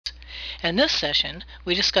In this session,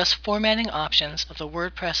 we discuss formatting options of the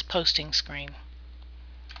WordPress posting screen.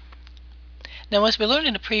 Now, as we learned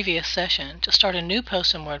in a previous session, to start a new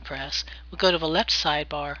post in WordPress, we'll go to the left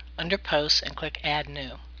sidebar under Posts and click Add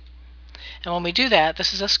New. And when we do that,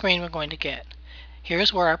 this is the screen we're going to get.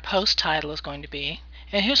 Here's where our post title is going to be,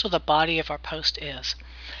 and here's where the body of our post is.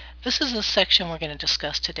 This is the section we're going to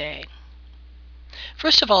discuss today.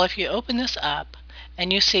 First of all, if you open this up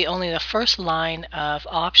and you see only the first line of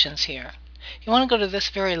options here, you want to go to this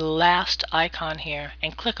very last icon here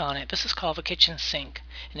and click on it. This is called the kitchen sink,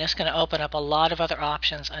 and it's going to open up a lot of other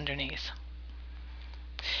options underneath.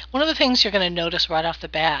 One of the things you're going to notice right off the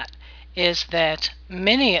bat is that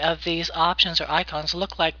many of these options or icons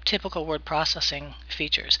look like typical word processing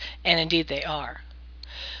features, and indeed they are.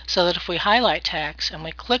 So that if we highlight text and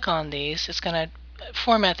we click on these, it's going to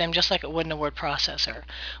format them just like it would in a word processor.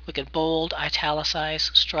 We could bold,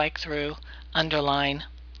 italicize, strike through, underline.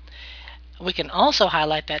 We can also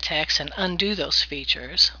highlight that text and undo those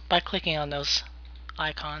features by clicking on those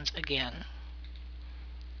icons again.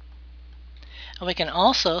 And we can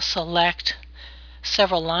also select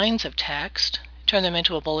several lines of text, turn them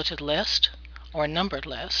into a bulleted list or a numbered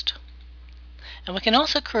list. And we can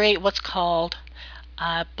also create what's called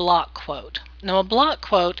a block quote. Now, a block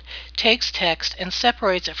quote takes text and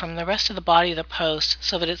separates it from the rest of the body of the post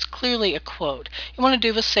so that it's clearly a quote. You want to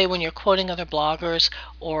do this, say, when you're quoting other bloggers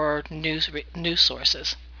or news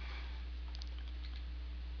sources.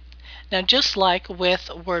 Now, just like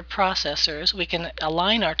with word processors, we can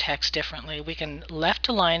align our text differently. We can left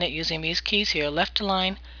align it using these keys here, left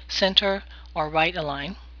align, center, or right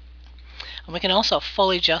align. And we can also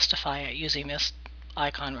fully justify it using this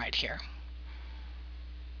icon right here.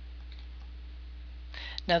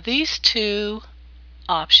 Now, these two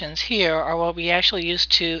options here are what we actually use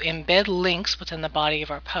to embed links within the body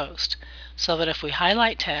of our post. So that if we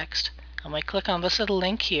highlight text and we click on this little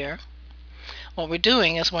link here, what we're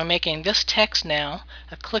doing is we're making this text now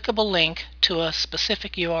a clickable link to a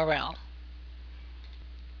specific URL.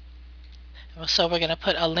 So we're going to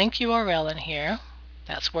put a link URL in here.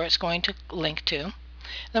 That's where it's going to link to.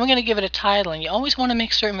 Then we're going to give it a title, and you always want to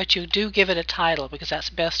make certain that you do give it a title because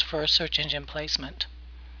that's best for search engine placement.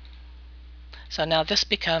 So now this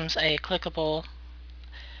becomes a clickable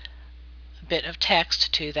bit of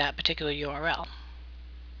text to that particular URL.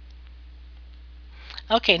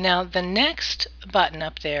 Okay, now the next button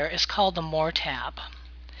up there is called the More tab.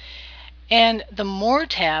 And the More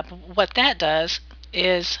tab, what that does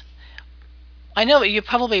is, I know you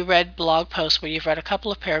probably read blog posts where you've read a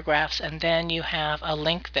couple of paragraphs and then you have a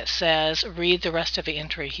link that says read the rest of the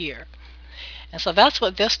entry here. And so that's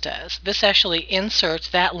what this does. This actually inserts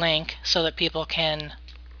that link so that people can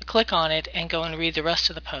click on it and go and read the rest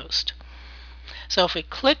of the post. So if we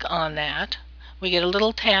click on that, we get a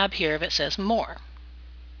little tab here that says More.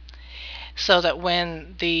 So that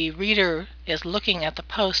when the reader is looking at the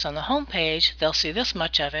post on the home page, they'll see this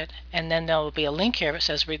much of it, and then there will be a link here that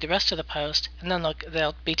says read the rest of the post, and then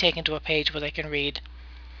they'll be taken to a page where they can read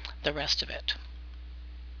the rest of it.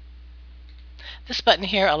 This button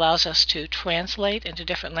here allows us to translate into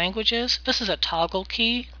different languages. This is a toggle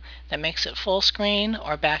key that makes it full screen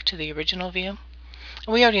or back to the original view.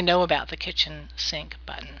 And we already know about the kitchen sink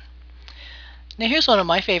button. Now, here's one of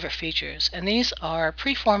my favorite features, and these are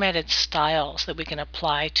pre-formatted styles that we can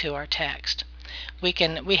apply to our text. We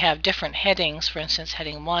have different headings, for instance,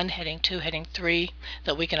 heading 1, heading 2, heading 3,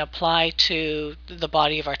 that we can apply to the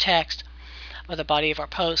body of our text or the body of our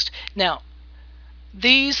post. Now,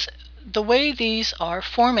 the way these are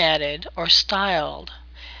formatted or styled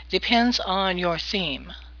depends on your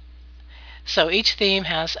theme. So each theme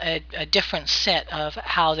has a different set of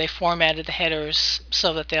how they formatted the headers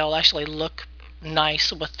so that they'll actually look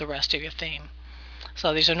nice with the rest of your theme.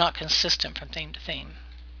 So these are not consistent from theme to theme.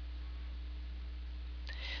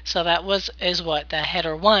 So that is what the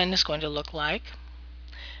header 1 is going to look like.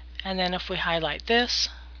 And then if we highlight this,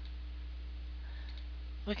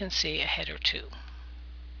 we can see a header 2.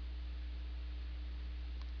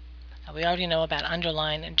 Now, we already know about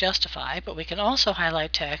underline and justify, but we can also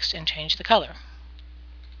highlight text and change the color.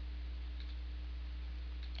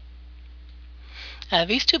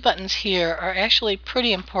 These two buttons here are actually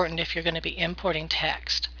pretty important if you're going to be importing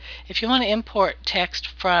text. If you want to import text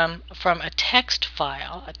from a text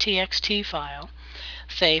file, a TXT file,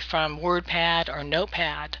 say from WordPad or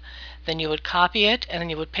Notepad, then you would copy it and then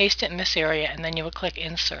you would paste it in this area and then you would click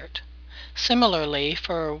Insert. Similarly,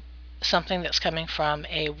 for something that's coming from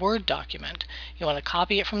a Word document, you want to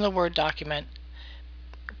copy it from the Word document,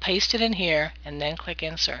 paste it in here, and then click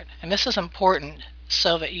Insert. And this is important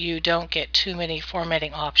so that you don't get too many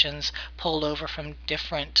formatting options pulled over from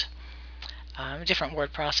different different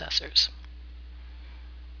word processors.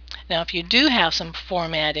 Now, if you do have some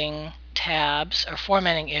formatting tabs or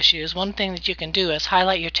formatting issues, one thing that you can do is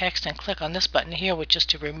highlight your text and click on this button here, which is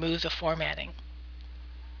to remove the formatting.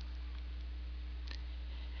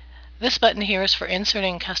 This button here is for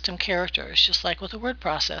inserting custom characters. Just like with a word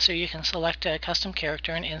processor, you can select a custom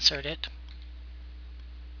character and insert it.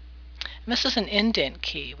 And this is an indent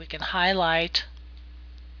key. We can highlight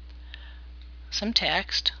some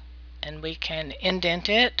text and we can indent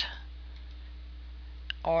it,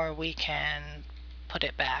 or we can put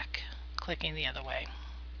it back, clicking the other way.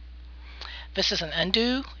 This is an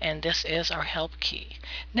undo, and this is our help key.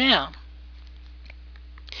 Now,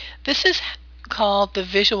 this is called the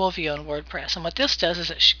visual view in WordPress, and what this does is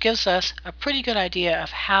it gives us a pretty good idea of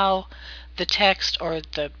how the text or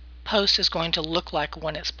the post is going to look like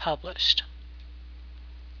when it's published.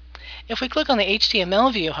 If we click on the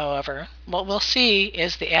HTML view, however, what we'll see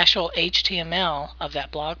is the actual HTML of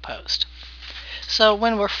that blog post. So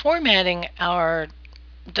when we're formatting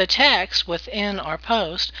the text within our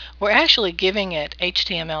post, we're actually giving it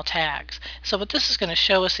HTML tags. So what this is going to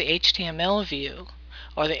show us the HTML view,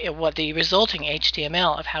 or the resulting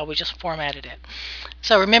HTML of how we just formatted it.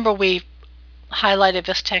 So remember, we highlighted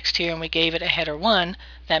this text here and we gave it a header 1.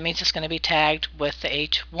 That means it's going to be tagged with the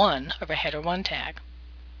H1 of a header 1 tag.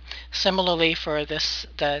 Similarly for the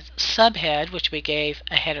subhead, which we gave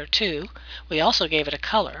a header 2, we also gave it a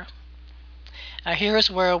color. Here is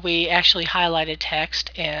where we actually highlighted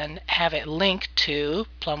text and have it linked to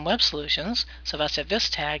Plum Web Solutions. So that's what this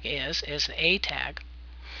tag is the A tag.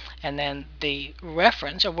 And then the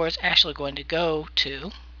reference, or where it's actually going to go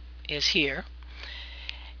to, is here.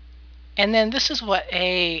 And then this is what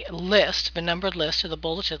a list, the numbered list or the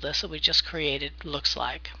bulleted list that we just created, looks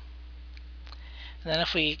like. And then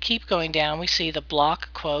if we keep going down, we see the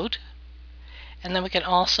block quote, and then we can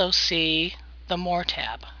also see the More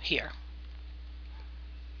tab here.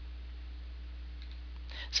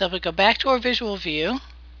 So if we go back to our visual view,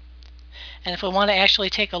 and if we want to actually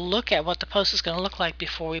take a look at what the post is going to look like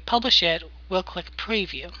before we publish it, we'll click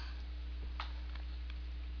Preview.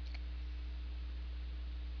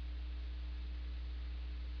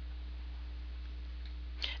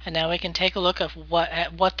 And now we can take a look at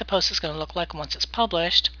what the post is going to look like once it's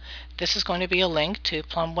published. This is going to be a link to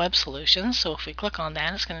Plum Web Solutions, so if we click on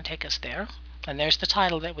that, it's going to take us there. And there's the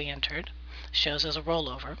title that we entered. It shows as a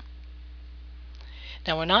rollover.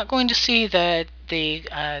 Now we're not going to see the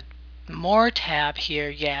More tab here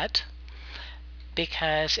yet,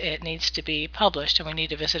 because it needs to be published and we need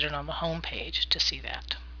to visit it on the home page to see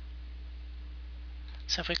that.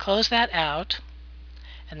 So if we close that out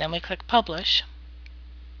and then we click Publish,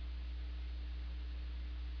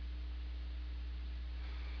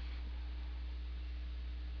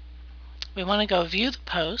 we want to go view the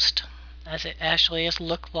post as it actually is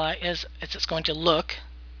as it's going to look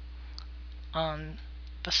on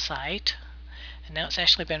the site. And now it's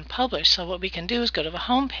actually been published. So what we can do is go to the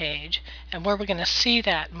home page, and where we're going to see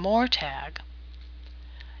that More tag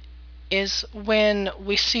is when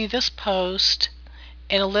we see this post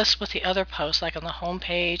in a list with the other posts, like on the home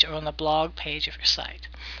page or on the blog page of your site.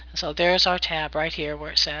 And so there's our tab right here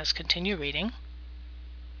where it says Continue Reading.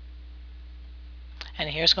 And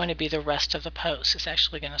here's going to be the rest of the post. It's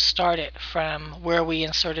actually going to start it from where we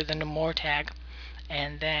inserted the More tag,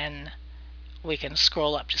 and then we can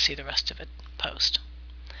scroll up to see the rest of it post.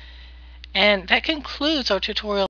 And that concludes our tutorial